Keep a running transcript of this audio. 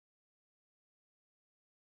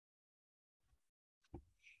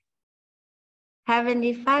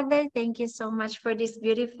Heavenly Father, thank you so much for this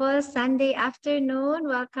beautiful Sunday afternoon.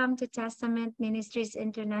 Welcome to Testament Ministries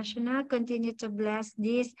International. Continue to bless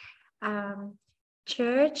this um,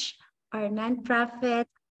 church or nonprofit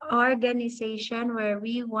organization where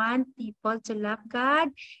we want people to love God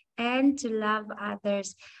and to love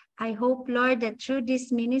others. I hope, Lord, that through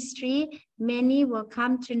this ministry, many will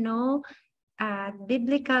come to know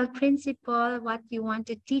biblical principle, what you want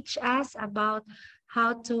to teach us about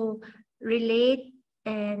how to relate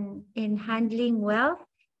and in handling wealth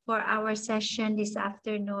for our session this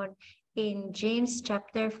afternoon in James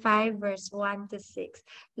chapter 5, verse 1 to 6.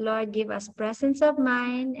 Lord, give us presence of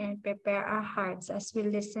mind and prepare our hearts as we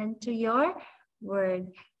listen to your word.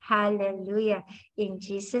 Hallelujah. In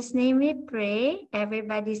Jesus' name we pray.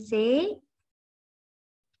 Everybody say,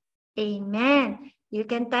 Amen. You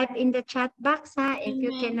can type in the chat box if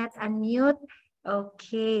you cannot unmute.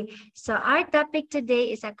 Okay, so our topic today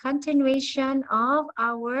is a continuation of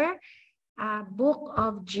our book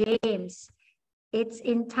of James. It's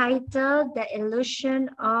entitled The Illusion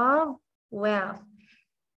of Wealth.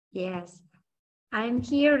 Yes, I'm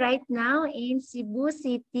here right now in Cebu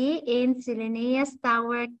City in Silineas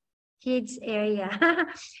Tower Kids area.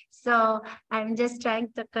 So I'm just trying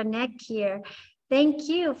to connect here. Thank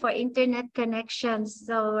you for internet connections.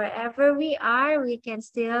 So wherever we are, we can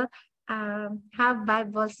still have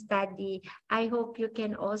Bible study. I hope you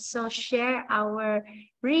can also share our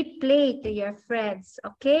replay to your friends,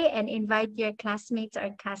 okay? And invite your classmates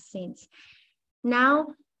or cousins. Now,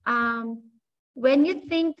 when you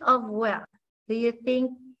think of wealth, do you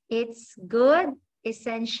think it's good,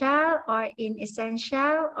 essential, or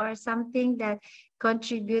inessential, or something that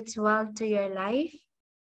contributes well to your life?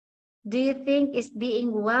 Do you think is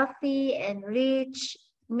being wealthy and rich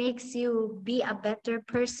makes you be a better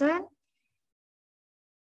person?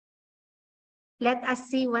 Let us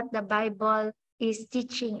see what the Bible is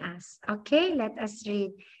teaching us. Okay, let us read.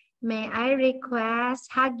 May I request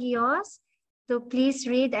Hagios to please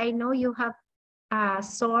read. I know you have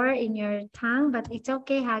sore in your tongue, but it's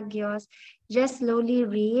okay, Hagios. Just slowly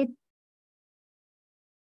read.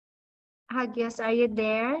 Hagios, are you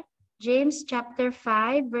there? James chapter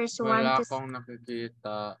 5, verse 1 Wala to... akong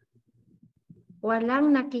nakikita. Walang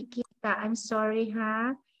nakikita. I'm sorry,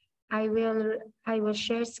 ha? I will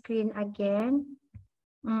share screen again.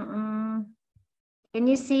 Can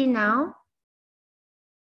you see now?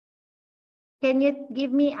 Can you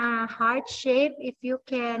give me a heart shape if you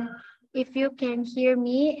can hear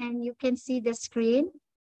me and you can see the screen?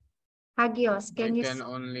 Hagios, I can you can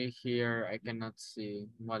only hear, I cannot see.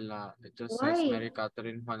 Wala. It just says why? Mary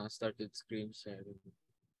Catherine Juana started screen sharing.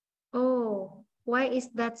 Oh, why is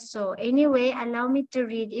that so? Anyway, allow me to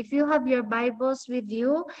read. If you have your Bibles with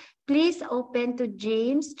you, please open to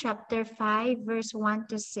James chapter 5, verse 1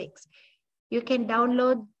 to 6. You can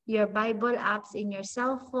download your Bible apps in your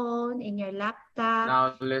cell phone, in your laptop.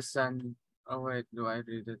 Now listen. Oh wait, do I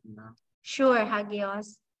read it now? Sure,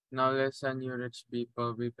 Hagios. Now listen, you rich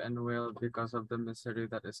people, weep and wail because of the misery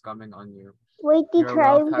that is coming on you. Wait, Your teacher,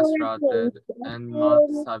 I wealth will has replace. rotted, and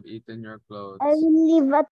moths have eaten your I clothes. will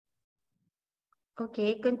leave at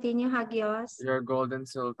Okay, continue, Hagios. Your gold and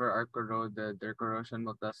silver are corroded. Their corrosion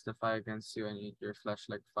will testify against you and eat your flesh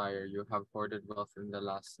like fire. You have hoarded wealth in the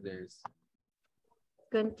last days.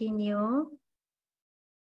 Continue.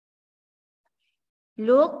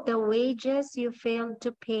 Look, the wages you failed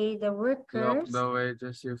to pay the Look, workers. the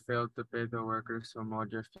wages you failed to pay the workers who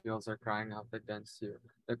mowed your fields are crying out against you.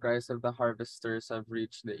 The cries of the harvesters have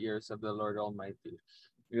reached the ears of the Lord Almighty.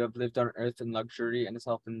 You have lived on earth in luxury and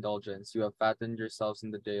self-indulgence. You have fattened yourselves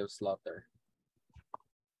in the day of slaughter.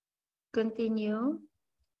 Continue.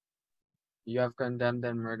 You have condemned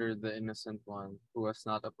and murdered the innocent one who was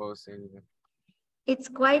not opposing you. It's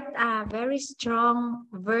quite very strong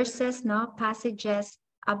verses, no passages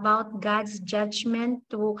about God's judgment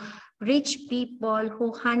to rich people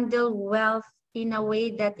who handle wealth in a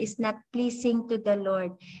way that is not pleasing to the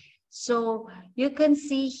Lord. So you can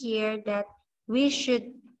see here that we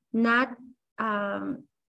should not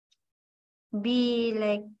be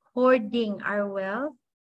like hoarding our wealth.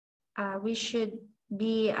 We should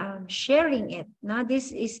be sharing it. Now,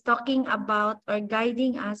 this is talking about or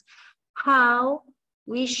guiding us how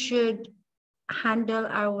we should handle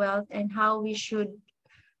our wealth and how we should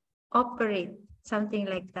operate, something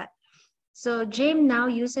like that. So James now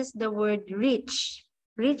uses the word rich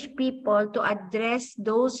people to address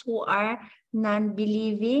those who are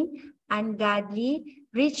non-believing, ungodly,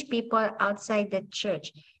 rich people outside the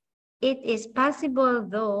church. It is possible,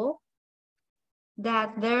 though,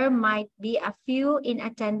 that there might be a few in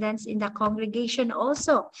attendance in the congregation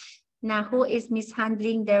also, now who is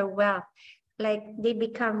mishandling their wealth. like they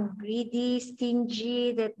become greedy,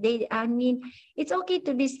 stingy, it's okay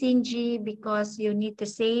to be stingy because you need to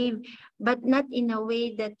save, but not in a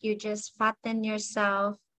way that you just fatten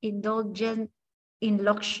yourself, indulgent in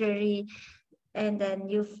luxury, and then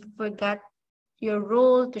you forgot your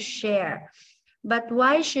role to share. But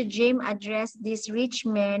why should James address these rich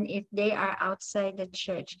men if they are outside the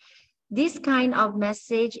church? This kind of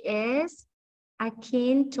message is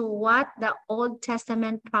akin to what the Old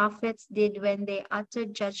Testament prophets did when they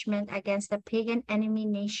uttered judgment against the pagan enemy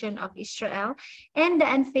nation of Israel and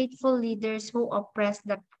the unfaithful leaders who oppress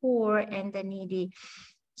the poor and the needy.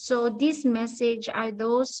 So this message are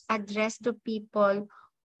those addressed to people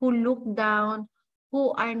who look down,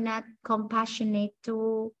 who are not compassionate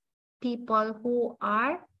to people who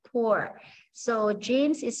are poor. So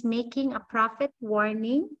James is making a prophetic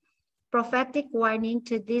warning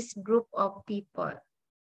to this group of people.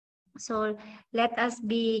 So let us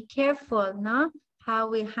be careful, no? How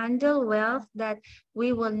we handle wealth, that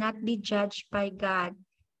we will not be judged by God.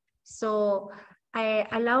 So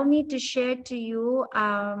allow me to share to you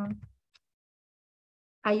a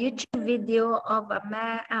YouTube video of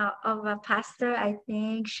a pastor, I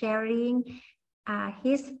think, sharing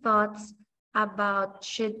his thoughts about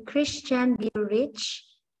should Christian be rich.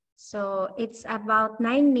 So it's about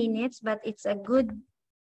 9 minutes, but it's good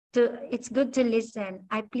to listen.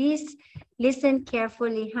 Please listen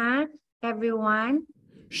carefully, everyone.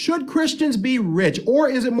 Should Christians be rich, or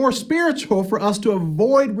is it more spiritual for us to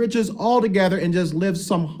avoid riches altogether and just live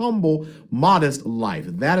some humble, modest life?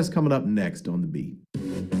 That is coming up next on The Beat.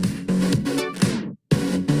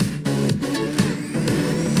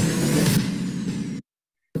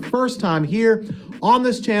 First time here on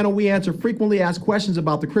this channel, we answer frequently asked questions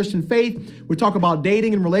about the Christian faith. We talk about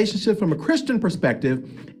dating and relationships from a Christian perspective,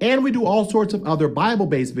 and we do all sorts of other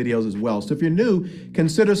Bible-based videos as well. So if you're new,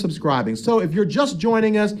 consider subscribing. So if you're just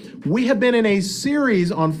joining us, we have been in a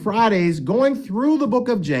series on Fridays going through the book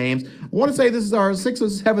of James. I want to say this is our 6th or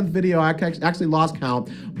 7th video. I actually lost count.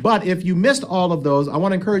 But if you missed all of those, I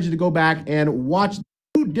want to encourage you to go back and watch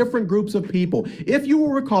two different groups of people. If you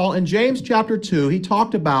will recall, in James chapter 2, he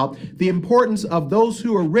talked about the importance of those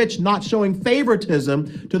who are rich not showing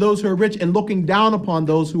favoritism to those who are rich and looking down upon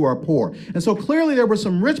those who are poor. And so clearly there were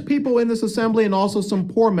some rich people in this assembly and also some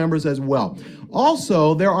poor members as well.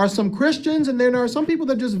 Also, there are some Christians and then there are some people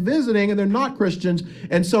that are just visiting and they're not Christians.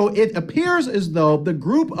 And so it appears as though the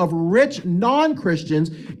group of rich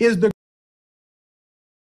non-Christians is the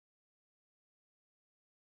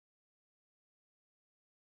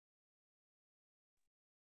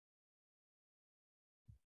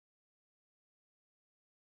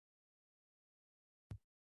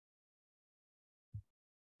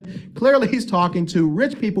Clearly, he's talking to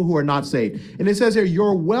rich people who are not saved. And it says here,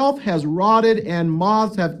 your wealth has rotted and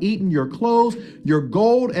moths have eaten your clothes. Your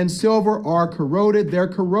gold and silver are corroded. Their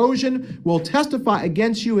corrosion will testify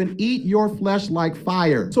against you and eat your flesh like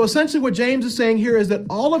fire. So essentially what James is saying here is that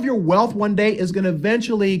all of your wealth one day is going to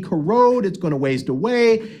eventually corrode. It's going to waste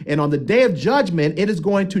away. And on the day of judgment, it is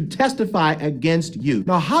going to testify against you.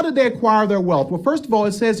 Now, how did they acquire their wealth? Well, first of all,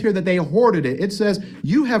 it says here that they hoarded it. It says,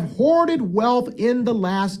 you have hoarded wealth in the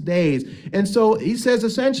last days. And so he says,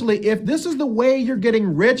 essentially, if this is the way you're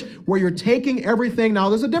getting rich, where you're taking everything. Now,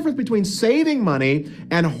 there's a difference between saving money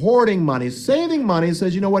and hoarding money. Saving money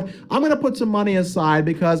says, you know what, I'm going to put some money aside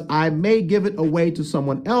because I may give it away to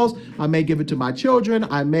someone else. I may give it to my children.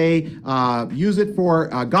 I may use it for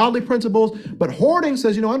godly principles. But hoarding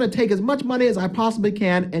says, you know, I'm going to take as much money as I possibly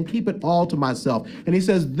can and keep it all to myself. And he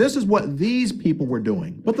says, this is what these people were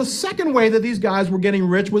doing. But the second way that these guys were getting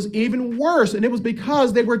rich was even worse. And it was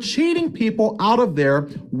because they were cheating people out of their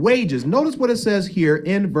wages. Notice what it says here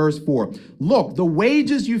in verse 4. Look, the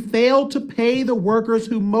wages you failed to pay the workers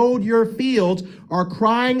who mowed your fields are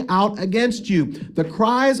crying out against you. The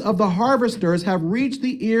cries of the harvesters have reached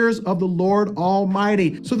the ears of the Lord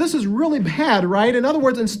Almighty. So this is really bad, right? In other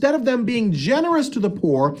words, instead of them being generous to the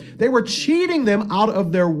poor, they were cheating them out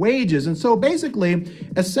of their wages. And so basically,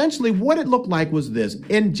 essentially what it looked like was this.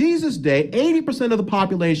 In Jesus' day, 80% of the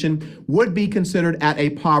population would be considered at a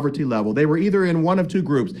poverty level. They were either in one of two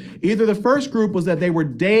groups. Either the first group was that they were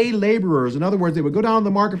day laborers. In other words, they would go down to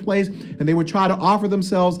the marketplace and they would try to offer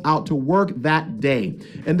themselves out to work that day.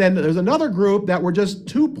 And then there's another group that were just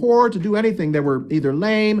too poor to do anything. They were either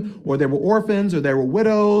lame, or they were orphans, or they were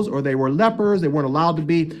widows, or they were lepers. They weren't allowed to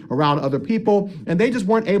be around other people, and they just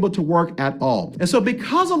weren't able to work at all. And so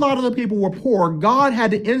because a lot of the people were poor, God had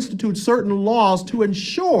to institute certain laws to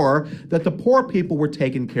ensure that the poor people were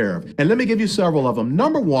taken care of. And let me give you several of them.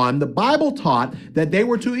 Number one, the Bible taught that they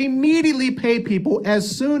were to immediately pay people as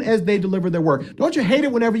soon as they delivered their work. Don't you hate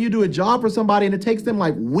it whenever you do a job for somebody and it takes them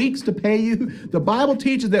like weeks to pay you? The Bible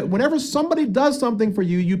teaches that whenever somebody does something for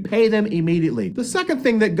you, you pay them immediately. The second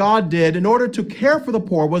thing that God did in order to care for the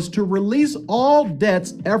poor was to release all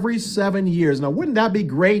debts every 7 years. Now, wouldn't that be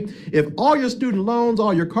great if all your student loans,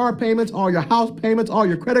 all your car payments, all your house payments, all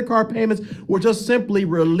your credit card payments were just simply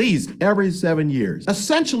released every 7 years?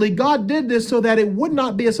 Essentially, God did this so that it would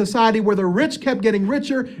not be a society where the rich kept getting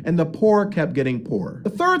richer and the poor kept getting poorer. The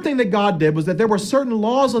third thing that God did was that there were certain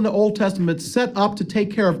laws in the Old Testament set up to take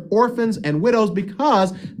care of orphans and widows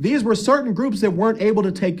because these were certain groups that weren't able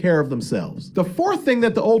to take care of themselves. The fourth thing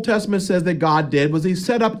that the Old Testament says that God did was he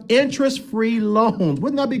set up interest-free loans.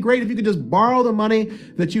 Wouldn't that be great if you could just borrow the money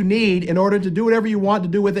that you need in order to do whatever you want to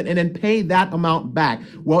do with it and then pay that amount back?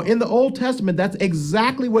 Well, in the Old Testament, that's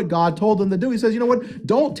exactly what God told them to do. He says, you know what?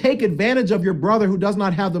 Don't take advantage of your brother who does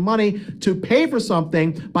not have the money to pay for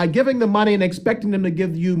something by giving the money and expecting them to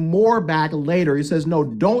give you more back later. He says, no,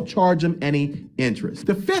 don't charge them any interest.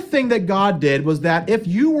 The fifth thing that God did was that if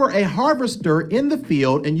you were a harvester in the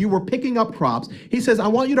field and you were picking up crops, he says, I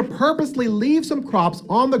want you to purposely leave some crops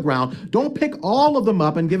on the ground. Don't pick all of them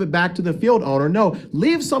up and give it back to the field owner. No,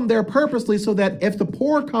 leave some there purposely so that if the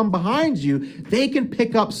poor come behind you, they can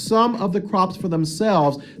pick up some of the crops for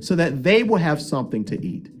themselves so that they will have something to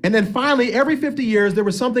eat. And then finally, every 50 years, there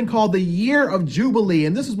was something called the Year of Jubilee.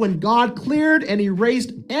 And this is when God cleared and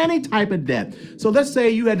erased any type of debt. So let's say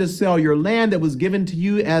you had to sell your land that was given to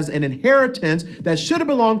you as an inheritance that should have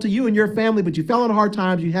belonged to you and your family, but you fell on hard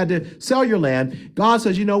times. You had to sell your land. God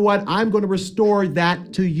says, you know what? I'm going to restore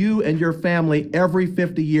that to you and your family every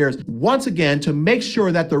 50 years. Once again, to make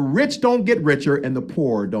sure that the rich don't get richer and the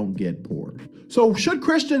poor don't get poorer. So should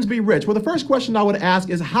Christians be rich? Well, the first question I would ask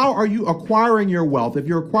is, how are you acquiring your wealth? If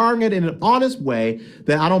you're acquiring it in an honest way,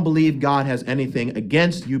 then I don't believe God has anything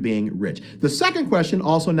against you being rich. The second question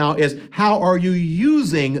also now is, how are you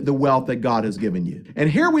using the wealth that God has given you? And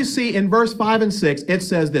here we see in verse 5 and 6, it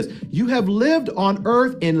says this: you have lived on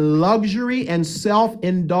earth in luxury and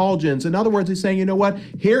self-indulgence. In other words, he's saying, you know what?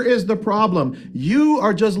 Here is the problem. You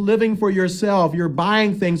are just living for yourself. You're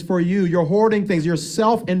buying things for you. You're hoarding things. You're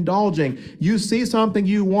self-indulging. You see something,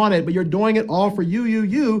 you want it, but you're doing it all for you,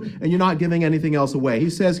 and you're not giving anything else away. He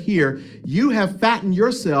says here, you have fattened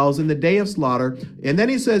yourselves in the day of slaughter. And then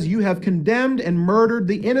he says, you have condemned and murdered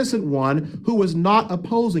the innocent one who was not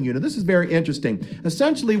opposing you. Now, this is very interesting.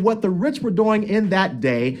 Essentially, what the rich were doing in that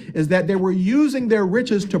day is that they were using their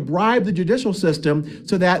riches to bribe the judicial system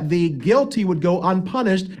so that the guilty would go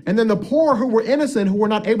unpunished. And then the poor who were innocent, who were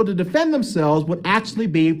not able to defend themselves, would actually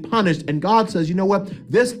be punished. And God says, you know what?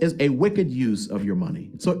 This is a wicked use of your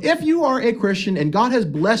money. So if you are a Christian and God has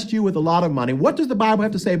blessed you with a lot of money, what does the Bible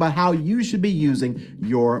have to say about how you should be using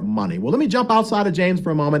your money? Well, let me jump outside of James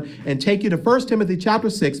for a moment and take you to 1 Timothy chapter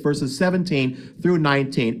 6, verses 17 through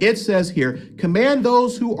 19. It says here, command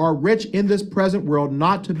those who are rich in this present world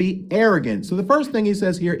not to be arrogant. So the first thing he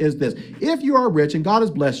says here is this: if you are rich and God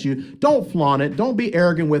has blessed you, don't flaunt it. Don't be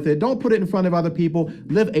arrogant with it. Don't put it in front of other people.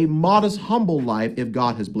 Live a modest, humble life if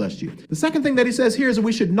God has blessed you. The second thing that he says here is that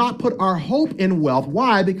we should not put our hope in wealth.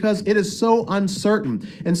 Why? Because it is so uncertain.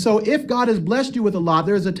 And so if God has blessed you with a lot,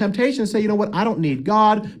 there is a temptation to say, you know what? I don't need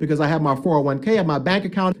God because I have my 401k, I have my bank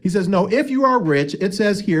account. He says, no, if you are rich, it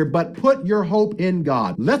says here, but put your hope in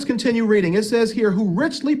God. Let's continue reading. It says here, who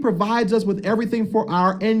richly provides us with everything for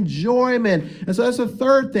our enjoyment. And so that's the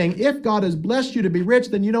third thing. If God has blessed you to be rich,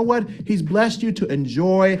 then you know what? He's blessed you to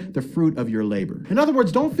enjoy the fruit of your labor. In other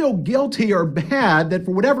words, don't feel guilty or bad that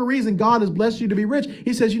for whatever reason God has blessed you to be rich.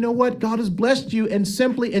 He says, you know what? God has blessed you, and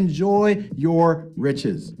simply enjoy your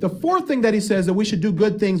riches. The fourth thing that he says that we should do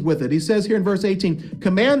good things with it. He says here in verse 18,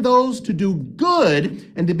 command those to do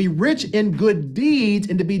good and to be rich in good deeds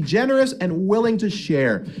and to be generous and willing to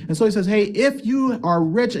share. And so he says, hey, if you are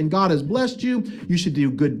rich and God has blessed you, you should do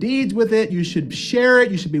good deeds with it. You should share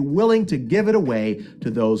it. You should be willing to give it away to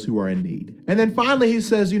those who are in need. And then finally, he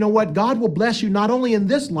says, you know what? God will bless you not only in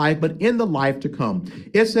this life, but in the life to come.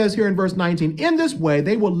 It says here in verse 19, in this way,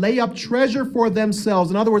 they will lay up treasure for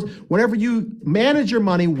themselves. In other words, whenever you manage your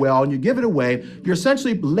money well and you give it away, you're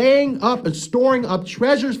essentially laying up and storing up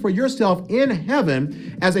treasures for yourself in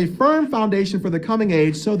heaven as a firm foundation for the coming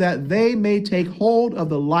age, so that they may take hold of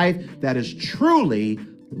the life that is truly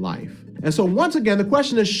life. And so once again, the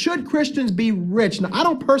question is, should Christians be rich? Now, I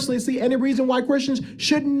don't personally see any reason why Christians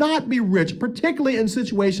should not be rich, particularly in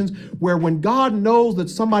situations where when God knows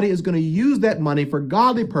that somebody is going to use that money for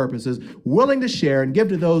godly purposes, willing to share and give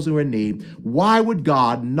to those who are in need, why would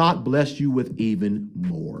God not bless you with even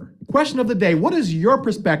more? Question of the day: what is your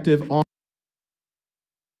perspective on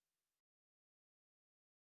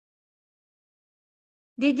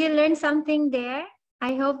Did you learn something there?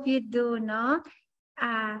 I hope you do, no?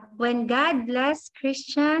 When God bless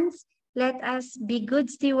Christians, let us be good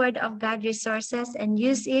steward of God's resources and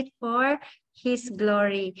use it for His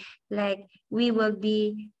glory. Like we will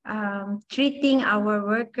be treating our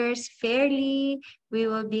workers fairly, we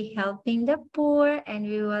will be helping the poor, and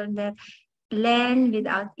we will lend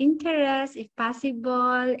without interest if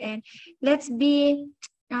possible. And let's be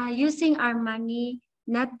using our money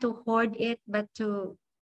not to hoard it, but to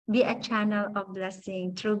be a channel of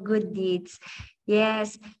blessing through good deeds.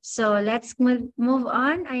 Yes. So let's move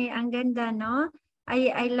on. Ang ganda, no?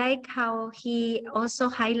 I like how he also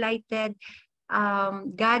highlighted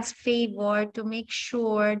God's favor to make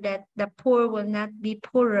sure that the poor will not be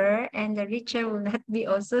poorer and the richer will not be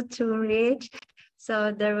also too rich.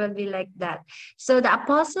 So there will be like that. So the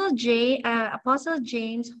Apostle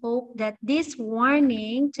James hoped that this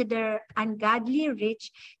warning to the ungodly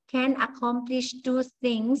rich can accomplish two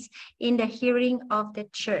things in the hearing of the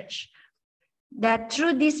church. That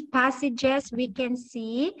through these passages, we can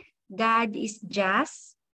see God is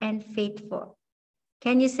just and faithful.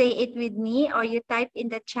 Can you say it with me, or you type in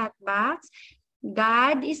the chat box?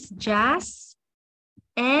 God is just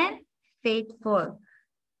and faithful.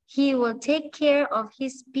 He will take care of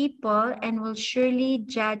his people and will surely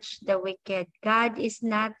judge the wicked. God is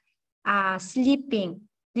not sleeping.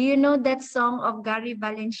 Do you know that song of Gary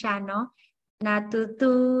Valenciano?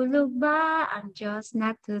 Natutulog ba ang Diyos?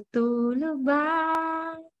 Natutulog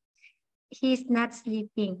ba? He's not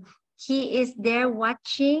sleeping. He is there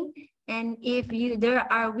watching. And if there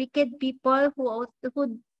are wicked people who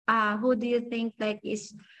do you think like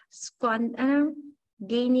is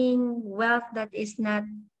gaining wealth that is not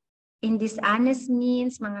in dishonest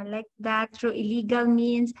means, mga like that, through illegal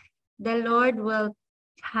means, the Lord will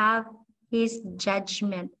have his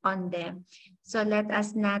judgment on them. So let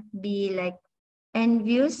us not be like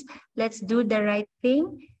envious. Let's do the right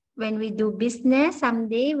thing. When we do business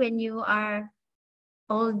someday, when you are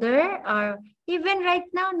older, or even right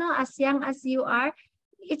now, no, as young as you are,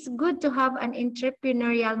 it's good to have an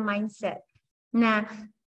entrepreneurial mindset. Na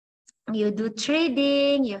you do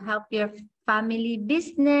trading, you help your family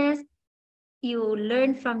business, you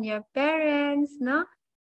learn from your parents, no?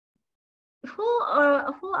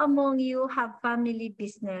 Who among you have family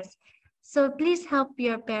business? So please help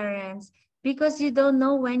your parents, because you don't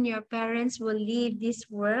know when your parents will leave this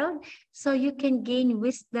world, so you can gain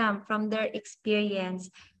wisdom from their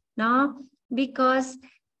experience, no? Because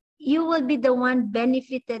you will be the one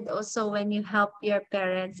benefited also when you help your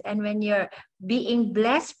parents, and when you're being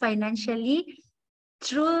blessed financially.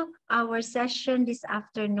 Through our session this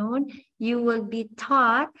afternoon, you will be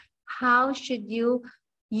taught how should you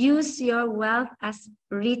use your wealth as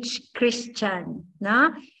rich Christian, no?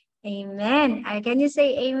 Amen. Can you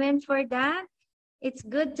say amen for that? It's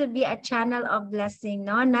good to be a channel of blessing,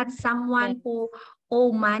 no? Not someone who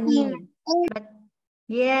owe money. But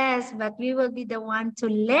yes, but we will be the one to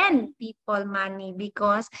lend people money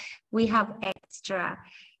because we have extra.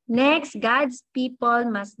 Next, God's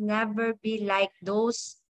people must never be like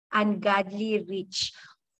those ungodly rich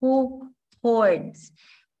who hoards.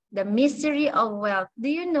 The misery of wealth. Do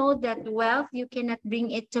you know that wealth, you cannot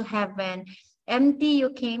bring it to heaven? Empty you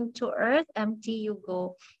came to earth, empty you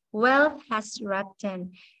go. Wealth has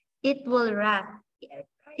rotten. It will rot.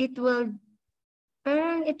 It will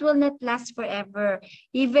not last forever.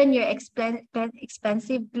 Even your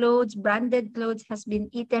expensive clothes, branded clothes has been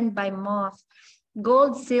eaten by moth.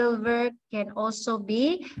 Gold, silver can also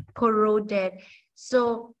be corroded.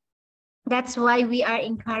 So that's why we are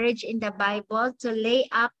encouraged in the Bible to lay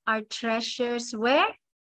up our treasures where?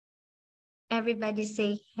 Everybody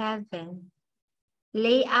say heaven.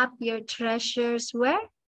 Lay up your treasures where?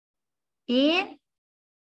 In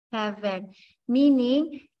heaven.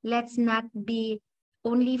 Meaning, let's not be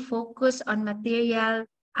only focused on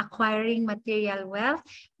acquiring material wealth,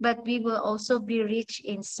 but we will also be rich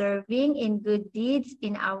in serving, in good deeds,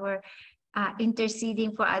 in our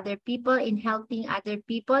interceding for other people, in helping other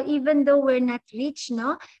people, even though we're not rich,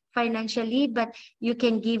 no, financially, but you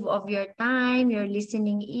can give of your time, your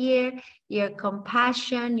listening ear, your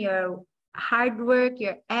compassion, your hard work,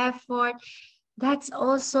 your effort. That's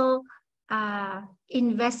also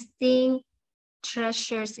investing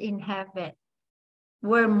treasures in heaven,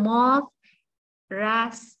 where moth,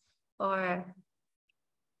 rust, or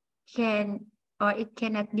it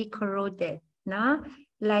cannot be corroded, no?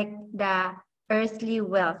 Like the earthly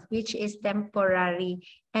wealth, which is temporary,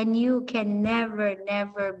 and you can never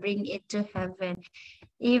bring it to heaven.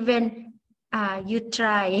 Even you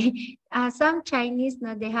try. Some Chinese,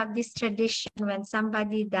 no, they have this tradition when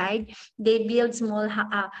somebody died, they build small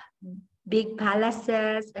big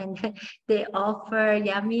palaces and they offer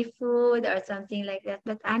yummy food or something like that.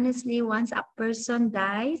 But honestly, once a person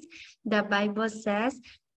dies, the Bible says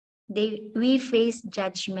we face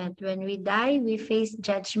judgment. When we die, we face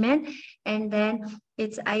judgment, and then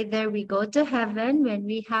it's either we go to heaven when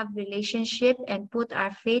we have relationship and put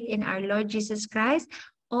our faith in our Lord Jesus Christ,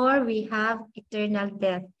 or we have eternal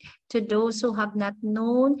death to those who have not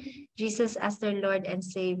known Jesus as their Lord and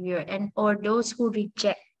Savior, and or those who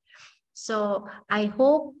reject. So I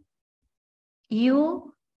hope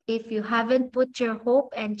you, if you haven't put your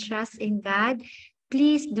hope and trust in God,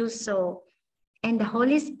 please do so. And the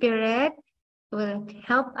Holy Spirit will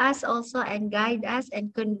help us also and guide us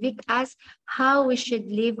and convict us how we should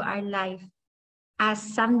live our life. As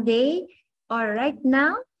someday or right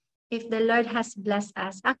now, if the Lord has blessed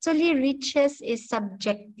us. Actually, riches is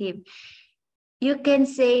subjective. You can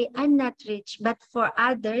say, I'm not rich, but for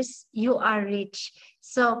others, you are rich.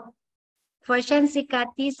 So for Shansi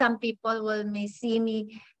Kati, some people may see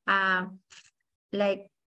me like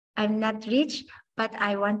I'm not rich, but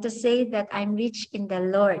I want to say that I'm rich in the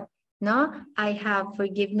Lord. No, I have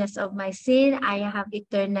forgiveness of my sin. I have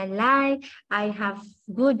eternal life. I have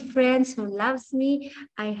good friends who loves me.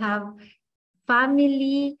 I have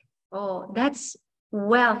family. Oh, that's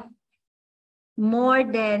wealth more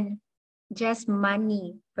than just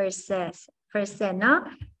money per se, no?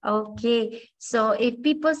 Okay, so if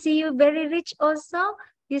people see you very rich also,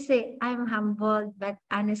 you say, I'm humbled, but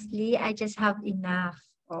honestly, I just have enough.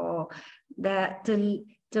 Oh,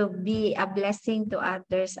 to be a blessing to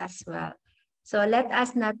others as well. So let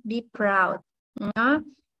us not be proud. No?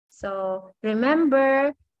 So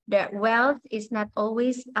remember that wealth is not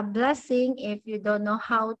always a blessing if you don't know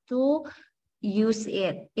how to use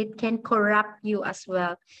it. It can corrupt you as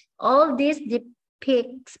well. All this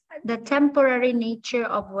depicts the temporary nature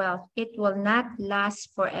of wealth. It will not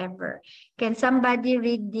last forever. Can somebody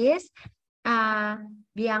read this?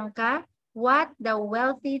 Bianca, what the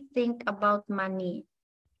wealthy think about money?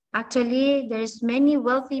 Actually, there's many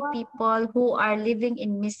wealthy people who are living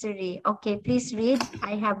in misery. Okay, please read.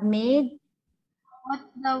 I have made. What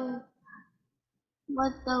the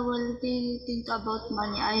what the wealthy think about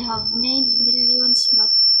money? I have made millions, but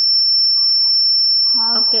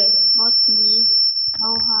have brought me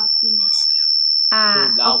no happiness.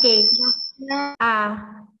 Okay.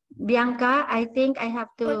 Bianca, I think I have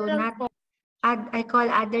to not add, I call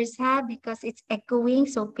others because it's echoing,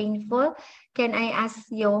 so painful. Can I ask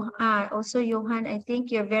you, also Johan, I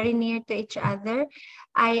think you're very near to each other.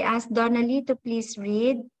 I asked Donnelly to please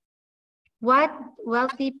read. What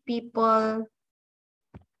wealthy people...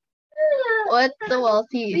 What the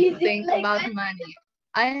wealthy think about money.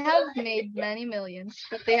 I have made many millions,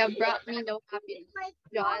 but they have brought me no happiness.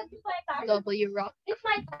 John W.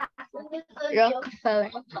 Rockefeller.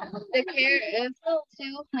 The care of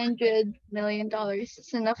 $200 million is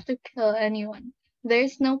enough to kill anyone. There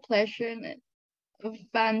is no pleasure in it.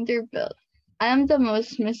 Vanderbilt. I am the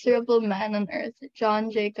most miserable man on earth. John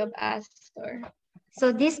Jacob Astor.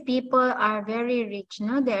 So these people are very rich,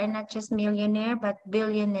 no? They are not just millionaire, but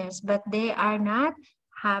billionaires, but they are not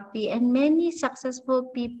happy. And many successful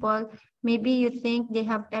people, maybe you think they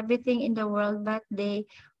have everything in the world, but they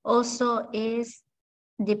also is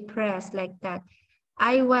depressed like that.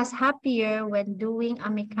 I was happier when doing a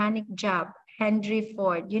mechanic job. Henry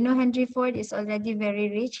Ford. You know, Henry Ford is already very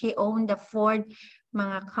rich. He owned the Ford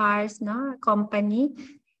mga cars, no? Company.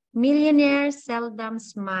 Millionaires seldom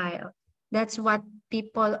smile. That's what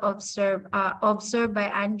people observe by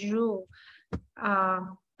Andrew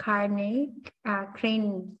Carnegie.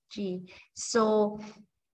 So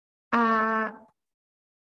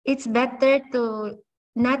it's better to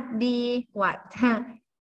not be what?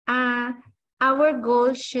 Our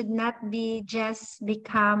goal should not be just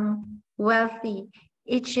become wealthy.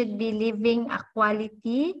 It should be living a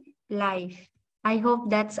quality life. I hope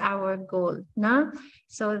that's our goal, no?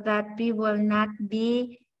 So that we will not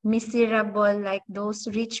be miserable like those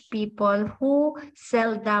rich people who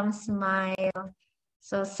seldom smile.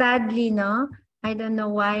 So sadly, no, I don't know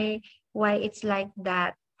why it's like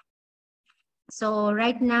that. So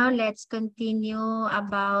right now, let's continue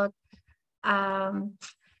about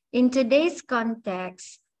in today's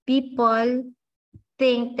context, people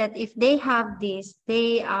think that if they have this,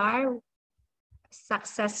 they are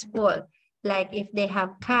successful. Like if they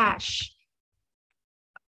have cash,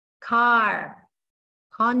 car,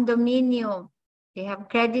 condominium, they have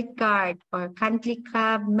credit card or country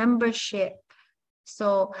club membership.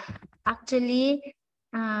 So actually,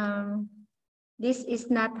 this is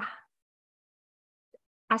not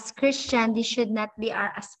as Christian, this should not be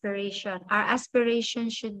our aspiration. Our aspiration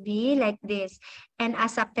should be like this. And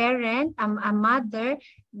as a parent, a mother,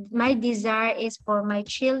 my desire is for my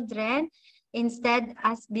children. Instead,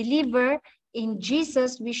 as believer in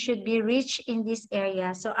Jesus, we should be rich in this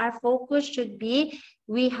area. So our focus should be,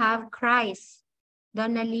 we have Christ.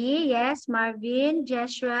 Donnelly, yes, Marvin,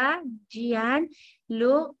 Joshua, Gian,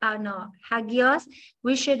 Luke, Hagios,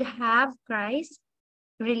 we should have Christ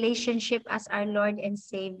relationship as our Lord and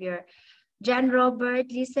Savior. John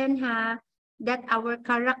Robert, listen that our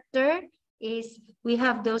character is, we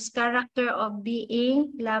have those character of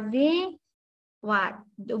being loving, what?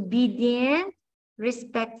 Obedient,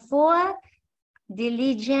 respectful,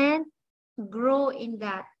 diligent, grow in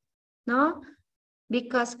that, no?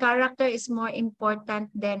 Because character is more important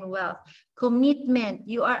than wealth. Commitment,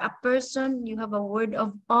 you are a person, you have a word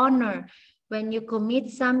of honor. When you commit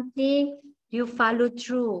something, you follow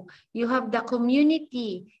through. You have the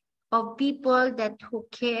community of people that who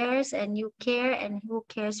cares and you care and who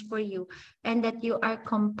cares for you, and that you are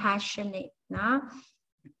compassionate. No?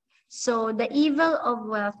 So the evil of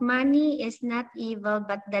wealth, money is not evil,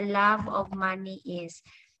 but the love of money is.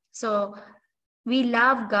 So we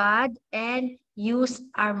love God and use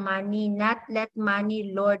our money, not let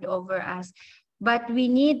money lord over us. But we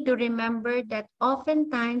need to remember that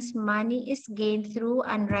oftentimes money is gained through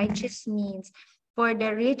unrighteous means. For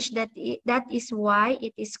the rich, that is why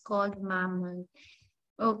it is called mammon.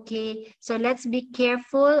 Okay, so let's be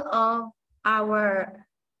careful of our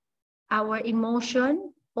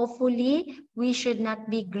emotion. Hopefully, we should not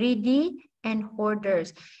be greedy and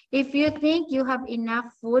hoarders. If you think you have enough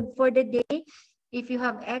food for the day, if you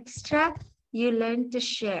have extra, you learn to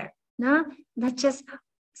share. No? Not just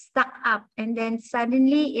stuck up and then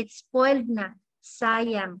suddenly it's spoiled na.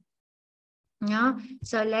 Sayang. No?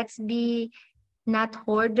 So let's be not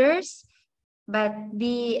hoarders, but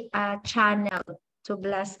be a channel to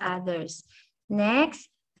bless others. Next,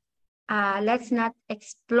 let's not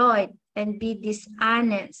exploit and be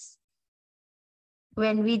dishonest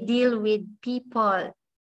when we deal with people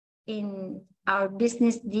in our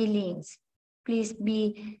business dealings. Please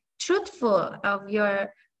be truthful of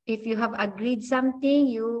your, if you have agreed something,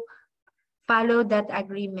 you follow that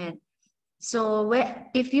agreement. So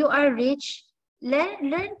if you are rich,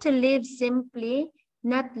 learn to live simply,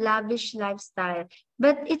 not lavish lifestyle.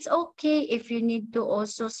 But it's okay if you need to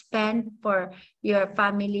also spend for your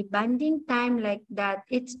family bonding time like that.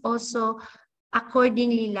 It's also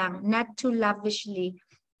accordingly lang, not too lavishly.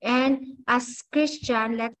 And as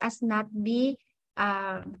Christian, let us not be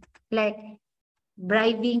like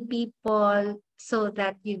bribing people so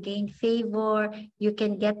that you gain favor, you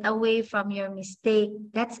can get away from your mistake.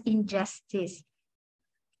 That's injustice.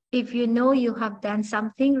 If you know you have done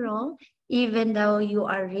something wrong, even though you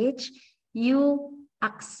are rich, you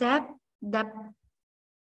accept the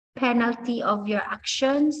penalty of your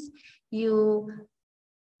actions. You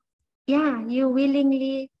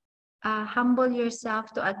willingly humble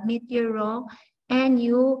yourself to admit you're wrong, and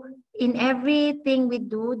in everything we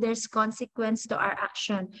do, there's consequence to our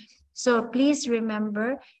action. So please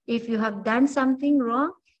remember, if you have done something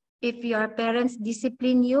wrong, if your parents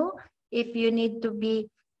discipline you, if you need to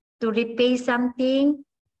repay something,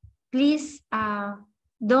 please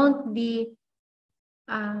don't be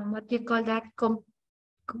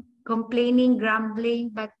complaining, grumbling,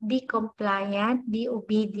 but be compliant, be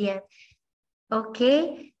obedient.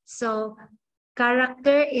 Okay, so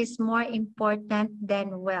character is more important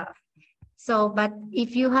than wealth. So, but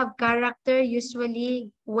if you have character, usually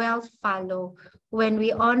wealth follow. When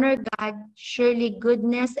we honor God, surely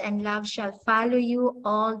goodness and love shall follow you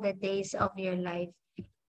all the days of your life.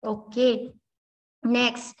 Okay,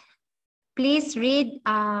 next, please read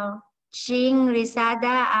Ching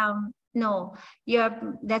Rizada. No,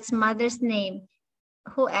 that's mother's name.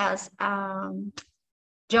 Who else?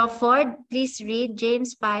 Joe Ford, please read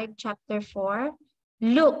James 5, chapter 4.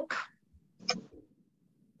 Look,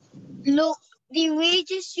 the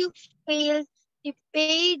wages you failed to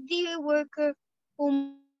pay the worker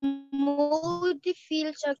who mowed the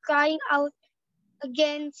fields are crying out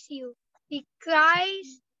against you. The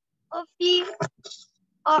cries of the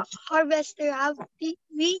harvester have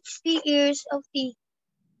reached the ears of the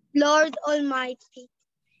Lord Almighty.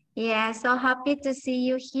 Yeah, so happy to see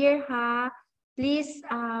you here, Please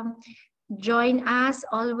join us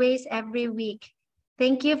always every week.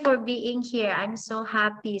 Thank you for being here. I'm so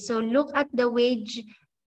happy. So look at the wage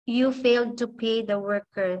you failed to pay the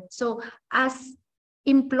worker. So as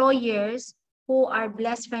employers who are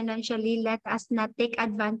blessed financially, let us not take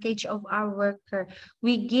advantage of our worker.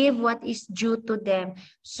 We give what is due to them.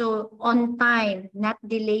 So on time, not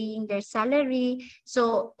delaying their salary.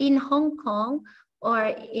 So in Hong Kong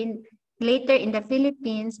or later in the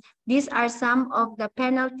Philippines, these are some of the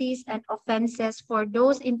penalties and offenses for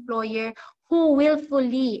those employer who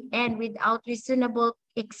willfully and without reasonable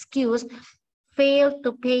excuse fail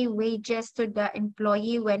to pay wages to the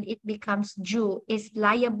employee when it becomes due, is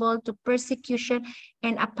liable to persecution,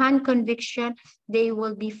 and upon conviction, they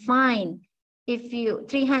will be fined. If you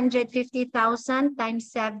 350,000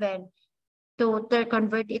 times 7 to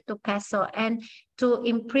convert it to peso, and to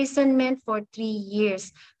imprisonment for 3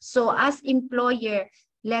 years. So as employer,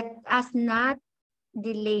 let us not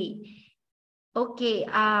delay. Okay,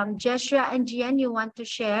 Joshua and Gian, you want to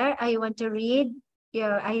share? I want to read.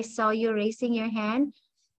 I saw you raising your hand.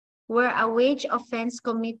 Where a wage offense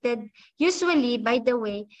committed, usually, by the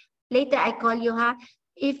way, later I call you, ha?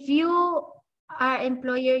 If you are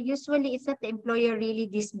employer, usually it's not the employer really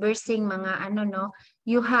disbursing mga ano, no?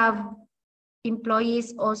 You have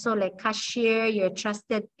employees also like cashier, your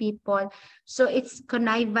trusted people. So it's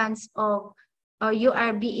connivance of, or you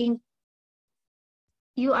are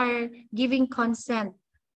giving consent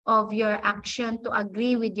of your action to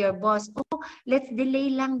agree with your boss. Oh, let's delay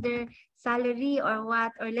lang their salary or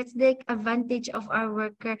what, or let's take advantage of our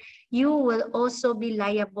worker. You will also be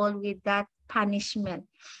liable with that punishment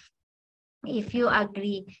if you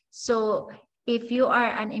agree. So if you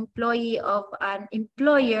are an employee of an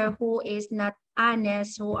employer who is not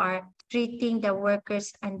honest, who are treating the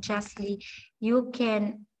workers unjustly, you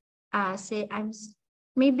can say,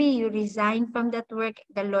 maybe you resign from that work.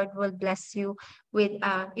 The Lord will bless you with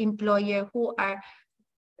an employer who are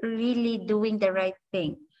really doing the right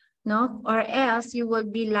thing, no? Or else you will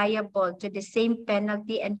be liable to the same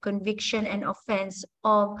penalty and conviction and offense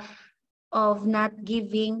of not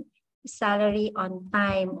giving salary on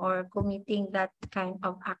time or committing that kind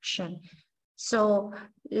of action. So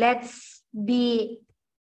let's be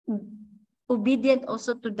obedient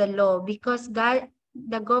also to the law, because the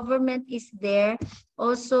government is there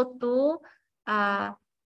also to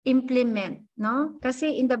implement, no?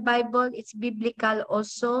 Kasi in the Bible, it's biblical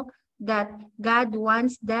also that God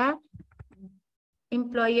wants the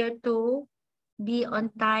employer to be on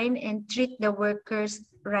time and treat the workers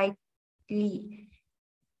rightly.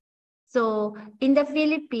 So in the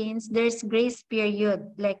Philippines, there's grace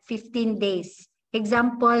period, like 15 days.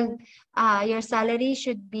 Example, your salary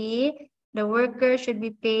should be, the worker should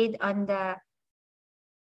be paid on the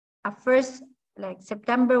first, like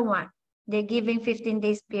September 1, they're giving 15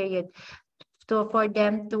 days period for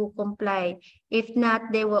them to comply. If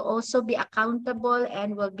not, they will also be accountable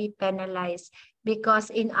and will be penalized, because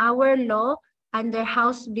in our law, under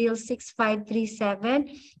House Bill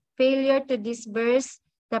 6537, failure to disburse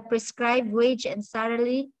the prescribed wage and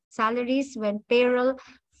salaries when payroll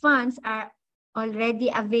funds are already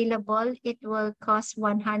available, it will cost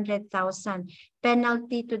 100,000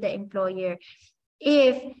 penalty to the employer.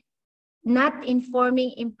 If not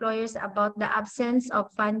informing employers about the absence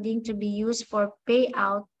of funding to be used for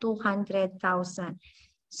payout, 200,000.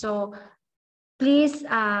 So please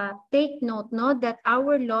take note, no, that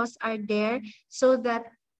our laws are there so that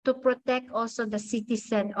to protect also the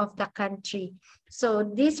citizen of the country. So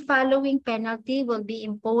this following penalty will be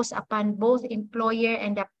imposed upon both employer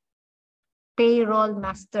and the payroll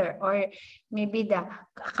master, or maybe the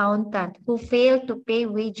accountant, who fail to pay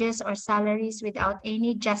wages or salaries without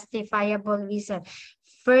any justifiable reason.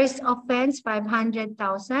 First offense,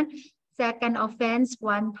 500,000. Second offense,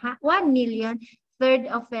 1 million. Third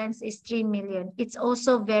offense is 3 million. It's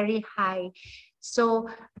also very high. So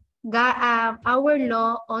our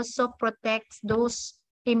law also protects those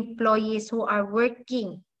employees who are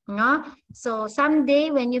working, no? So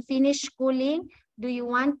someday when you finish schooling, do you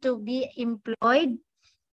want to be employed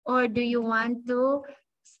or do you want to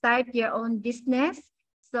start your own business?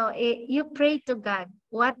 So you pray to God,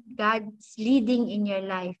 what God's leading in your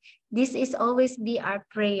life. This is always be our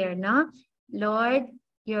prayer, no? Lord,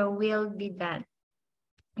 your will be done.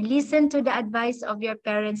 Listen to the advice of your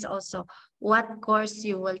parents also, what course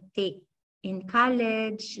you will take in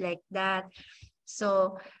college, like that.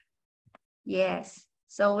 So, yes.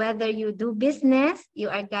 So whether you do business, you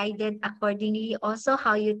are guided accordingly. Also,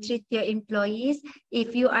 how you treat your employees.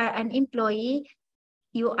 If you are an employee,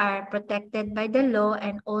 you are protected by the law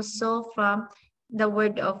and also from the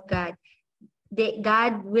word of God.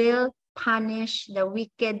 God will punish the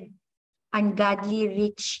wicked, ungodly,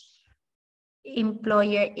 rich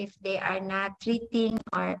employer if they are not treating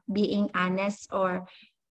or being honest or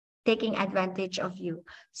taking advantage of you.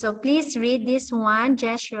 So please read this one,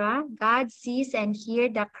 Jeshua. God sees and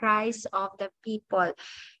hears the cries of the people.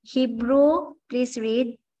 Hebrew, please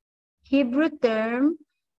read. Hebrew term,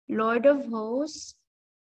 Lord of hosts.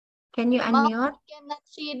 Can you unmute? I cannot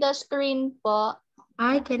see the screen po.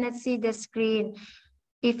 I cannot see the screen.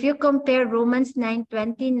 If you compare Romans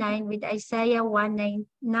 9:29 with Isaiah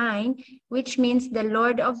 1:9, which means the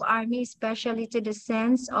Lord of armies, especially to the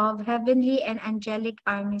sense of heavenly and angelic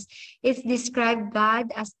armies, it's described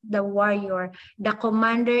God as the warrior, the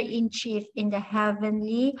commander-in-chief in the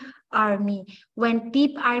heavenly army. When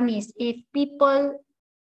if people,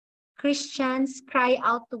 Christians, cry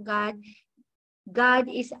out to God, God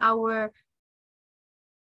is our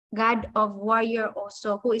God of warrior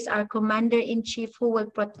also, who is our commander-in-chief who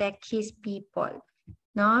will protect his people.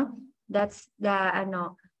 No? That's the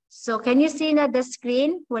ano. So can you see na the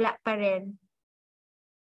screen? Wala pa rin.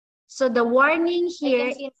 So the warning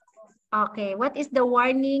here, okay, what is the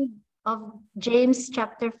warning of James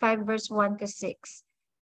chapter 5 verse 1 to 6?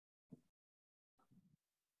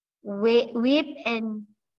 Weep and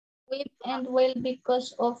wail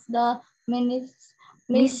because of the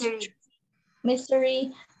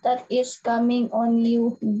misery that is coming on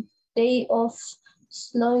you. Day of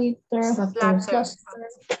slaughter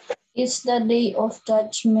is the day of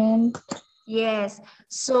judgment. Yes.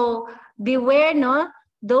 So beware, no?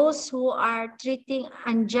 Those who are treating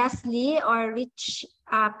unjustly or rich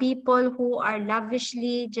people who are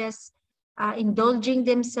lavishly just indulging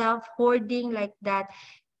themselves, hoarding like that,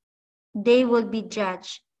 they will be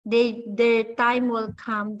judged. Their time will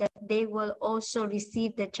come that they will also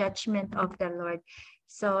receive the judgment of the Lord.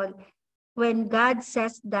 So when God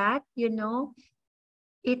says that, you know,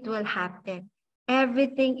 it will happen.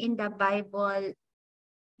 Everything in the Bible,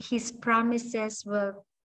 his promises will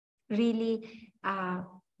really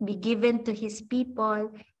be given to his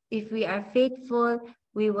people. If we are faithful,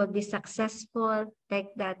 we will be successful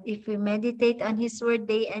like that. If we meditate on his word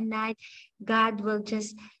day and night, God will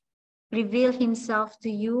just reveal himself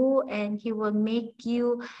to you and he will make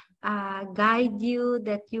you, guide you,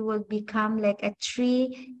 that you will become like a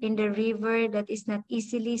tree in the river that is not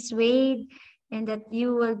easily swayed, and that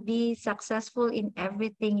you will be successful in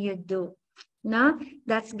everything you do. No,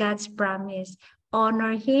 that's God's promise.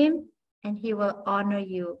 Honor him and he will honor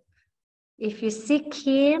you. If you seek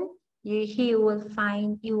him, you will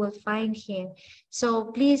find him. So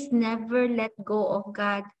please never let go of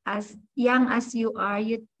God. As young as you are,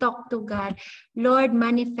 you talk to God. Lord,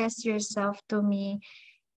 manifest yourself to me.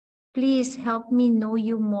 Please help me know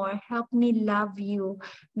you more. Help me love you.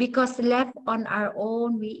 Because left on our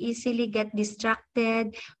own, we easily get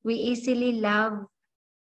distracted. We easily love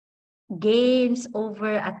games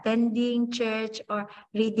over attending church or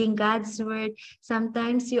reading God's word.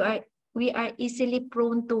 Sometimes we are easily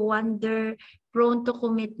prone to wander, prone to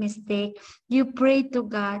commit mistake. You pray to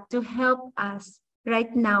God to help us.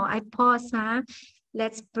 Right now, I pause, huh?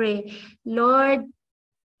 Let's pray. Lord,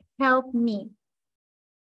 help me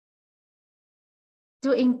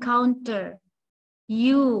to encounter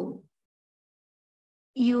you.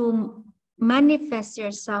 You manifest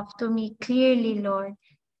yourself to me clearly, Lord.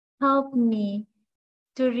 Help me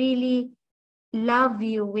to really love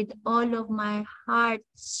you with all of my heart,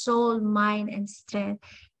 soul, mind, and strength.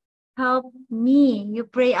 Help me, you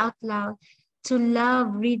pray out loud, to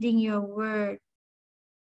love reading your word.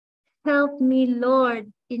 Help me,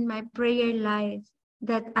 Lord, in my prayer life,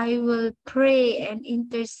 that I will pray and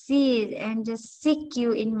intercede and just seek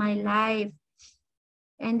you in my life.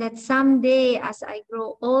 And that someday, as I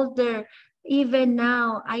grow older, even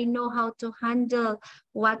now, I know how to handle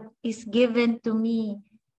what is given to me.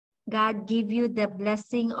 God give you the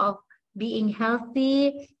blessing of being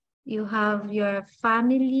healthy. You have your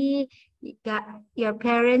family, your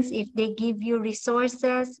parents, if they give you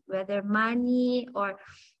resources, whether money or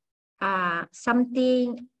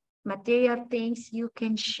something, material things, you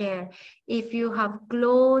can share. If you have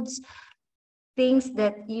clothes, things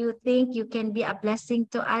that you think you can be a blessing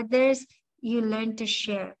to others, you learn to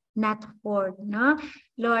share, not hoard. No?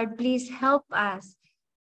 Lord, please help us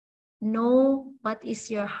know what is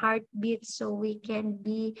your heartbeat so we can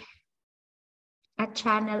be a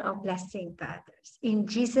channel of blessing to others. In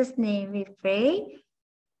Jesus' name we pray.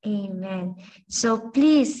 Amen. So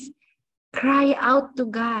please cry out to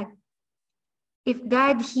God. If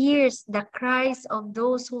God hears the cries of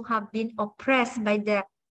those who have been oppressed by the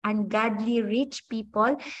ungodly rich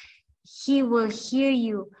people, he will hear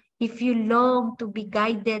you if you long to be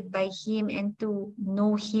guided by him and to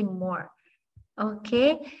know him more.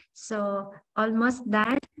 Okay, so almost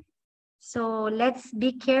done. So let's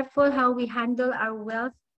be careful how we handle our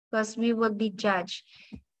wealth because we will be judged.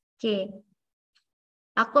 Okay.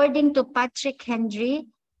 According to Patrick Henry,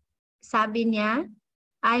 sabi niya,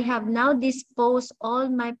 I have now disposed all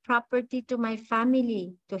my property to my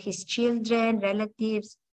family, to his children,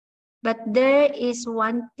 relatives. But there is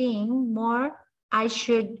one thing more I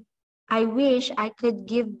wish I could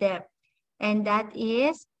give them, and that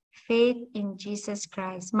is faith in Jesus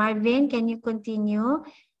Christ. Marvin, can you continue?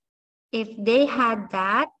 If they had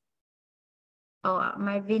that, oh,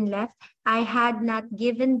 Marvin left, I had not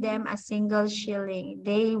given them a single shilling.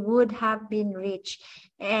 They would have been rich.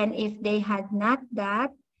 And if they had not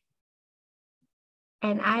that,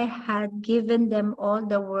 and I had given them all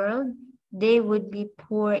the world, they would be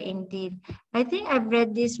poor indeed. I think I've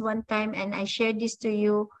read this one time and I shared this to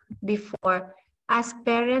you before. As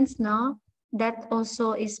parents, no, that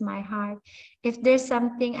also is my heart. If there's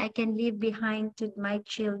something I can leave behind to my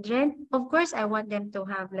children, of course, I want them to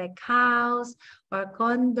have like house or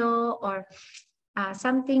condo or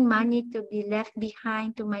something money to be left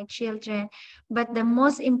behind to my children. But the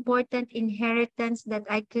most important inheritance that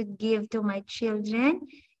I could give to my children,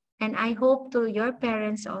 and I hope to your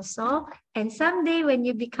parents also, and someday when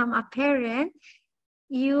you become a parent,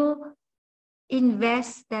 you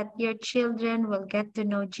invest that your children will get to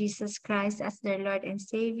know Jesus Christ as their Lord and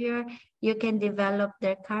Savior. You can develop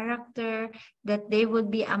their character, that they will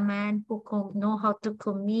be a man who know how to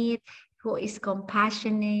commit, who is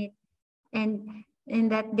compassionate, and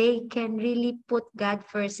that they can really put God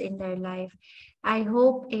first in their life. I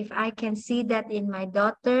hope if I can see that in my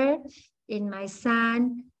daughter, in my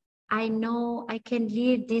son, I know I can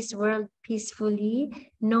leave this world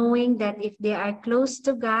peacefully, knowing that if they are close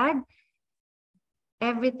to God,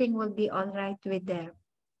 everything will be all right with them.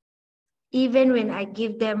 Even when I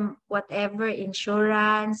give them whatever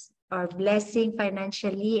insurance or blessing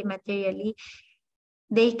financially, materially,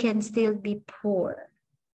 they can still be poor.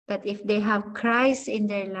 But if they have Christ in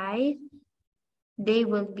their life, they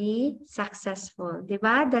will be successful.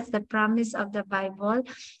 Diba? That's the promise of the Bible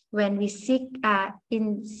when we seek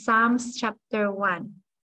in Psalms chapter 1.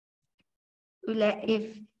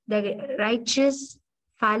 If the righteous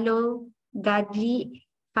follow God,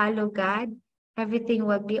 everything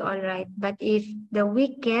will be all right. But if the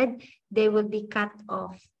wicked, they will be cut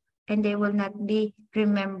off and they will not be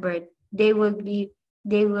remembered. They will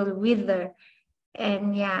wither.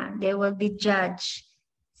 And yeah, they will be judged.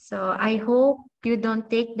 So I hope you don't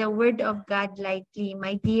take the word of God lightly,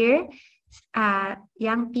 my dear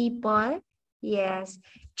young people. Yes.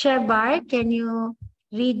 Chebar, can you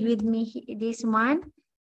read with me this one?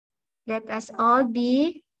 Let us all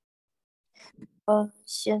be.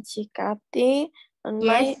 Sciency Kathy, on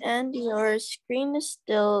my Yes. end, your screen is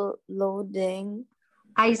still loading.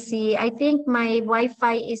 I see. I think my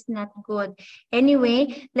Wi-Fi is not good.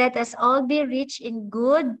 Anyway, let us all be rich in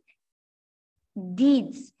good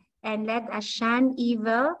deeds, and let us shun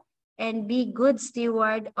evil and be good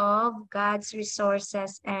steward of God's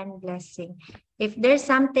resources and blessing. If there's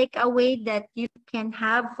some takeaway that you can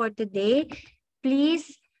have for today,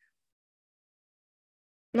 please,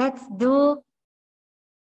 let's do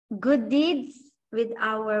good deeds with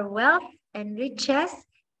our wealth and riches,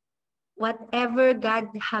 whatever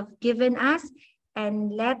God have given us,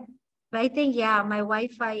 and I think, yeah, my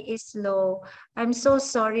Wi-Fi is slow. I'm so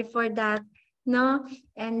sorry for that. No,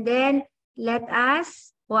 and then let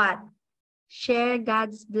us what? Share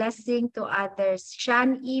God's blessing to others,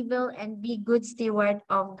 shun evil, and be good steward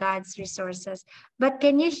of God's resources. But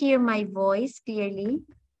can you hear my voice clearly?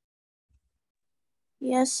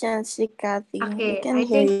 Yes, Sciency Kathy. Okay, we can I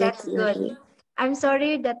hear think you that's clearly. good. I'm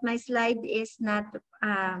sorry that my slide is not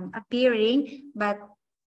appearing, but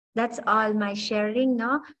that's all my sharing,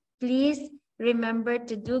 no? Please remember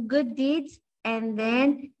to do good deeds and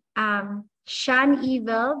then shun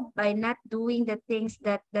evil by not doing the things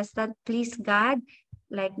that does not please God,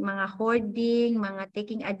 like mga hoarding, mga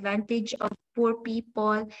taking advantage of poor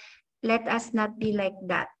people. Let us not be like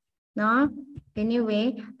that, no?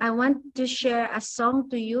 Anyway, I want to share a song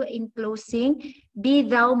to you in closing. Be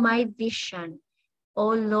thou my vision, O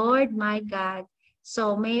Lord my God.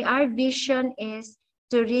 So may our vision is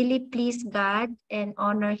to really please God and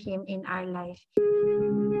honor Him in our life.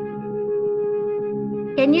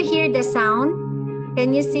 Can you hear the sound?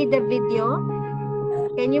 Can you see the video?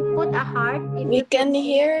 Can you put a heart? If We you can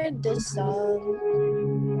hear the sound.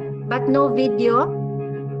 But no video?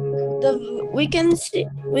 We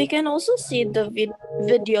can also see the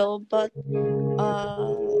video, but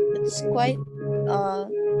it's quite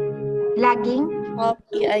Lagging?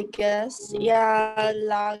 choppy, I guess. Yeah,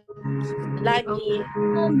 laggy.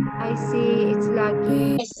 I see, it's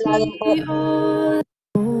lagging.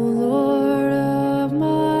 O Lord of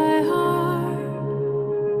my heart,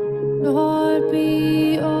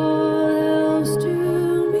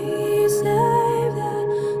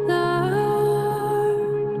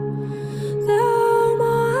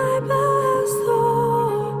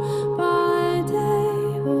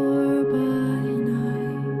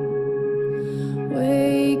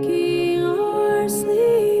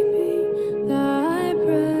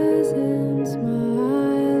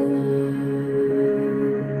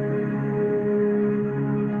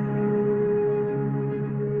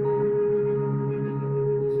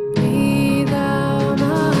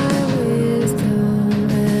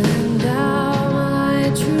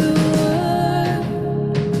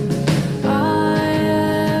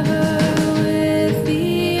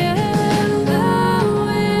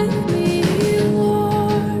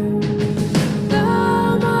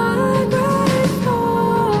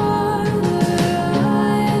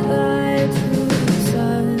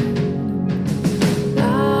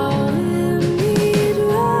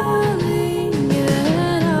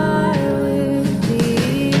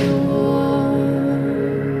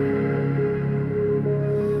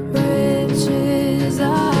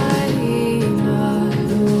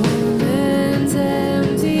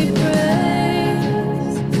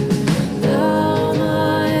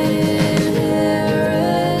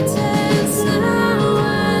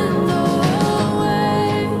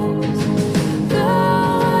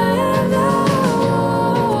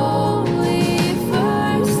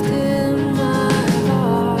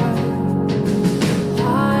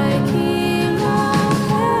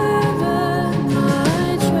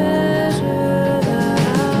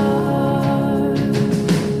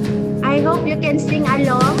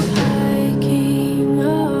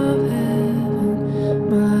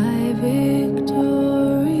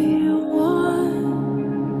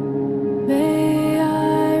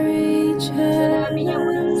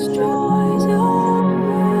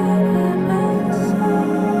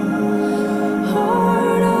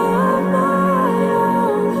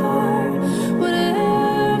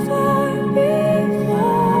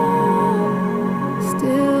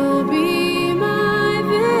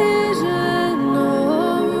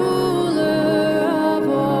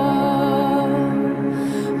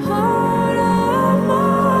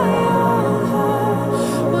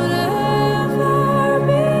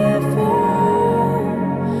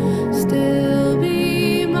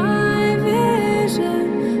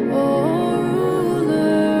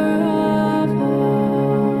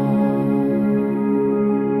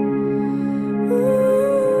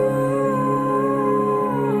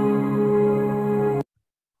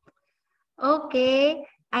 Okay,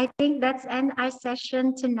 I think that's end our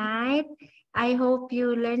session tonight. I hope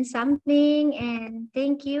you learned something and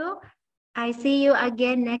thank you. I see you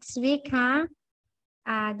again next week, huh?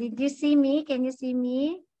 Did you see me? Can you see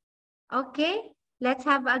me? Okay, let's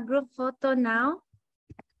have a group photo now.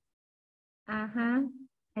 I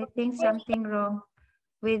think something wrong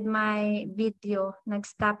with my video.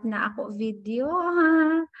 Nag-stop na ako video.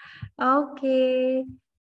 Okay.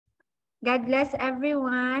 God bless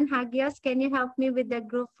everyone. Hagios, can you help me with the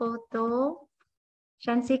group photo?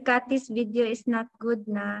 Shansi Kati's video is not good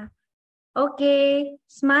na. Okay.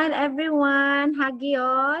 Smile everyone.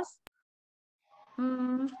 Hagios.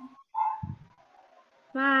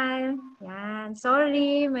 Smile. Yan.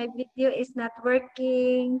 Sorry, my video is not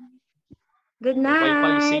working. Good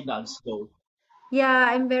Wi-Fi night. signals though.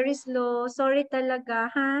 Yeah, I'm very slow. Sorry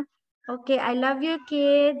talaga, ha? Okay, I love you,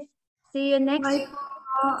 kids. See you next. Bye.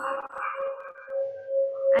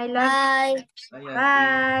 I love. Bye.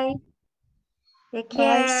 Bye. Take Bye,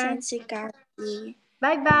 care. Sensikati.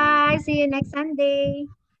 Bye-bye. See you next Sunday.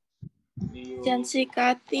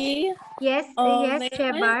 Sensikati. Yes, yes,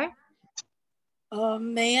 Chebar.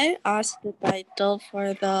 May I ask the title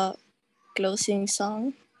for the closing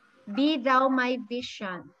song? Be Thou My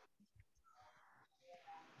Vision.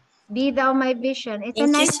 Be Thou My Vision. It's a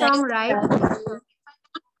Thank you, nice song, right? Sensikati.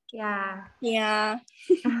 Yeah. Yeah.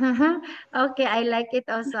 Okay, I like it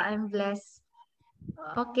also. I'm blessed.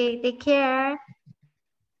 Okay, take care.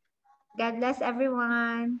 God bless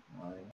everyone.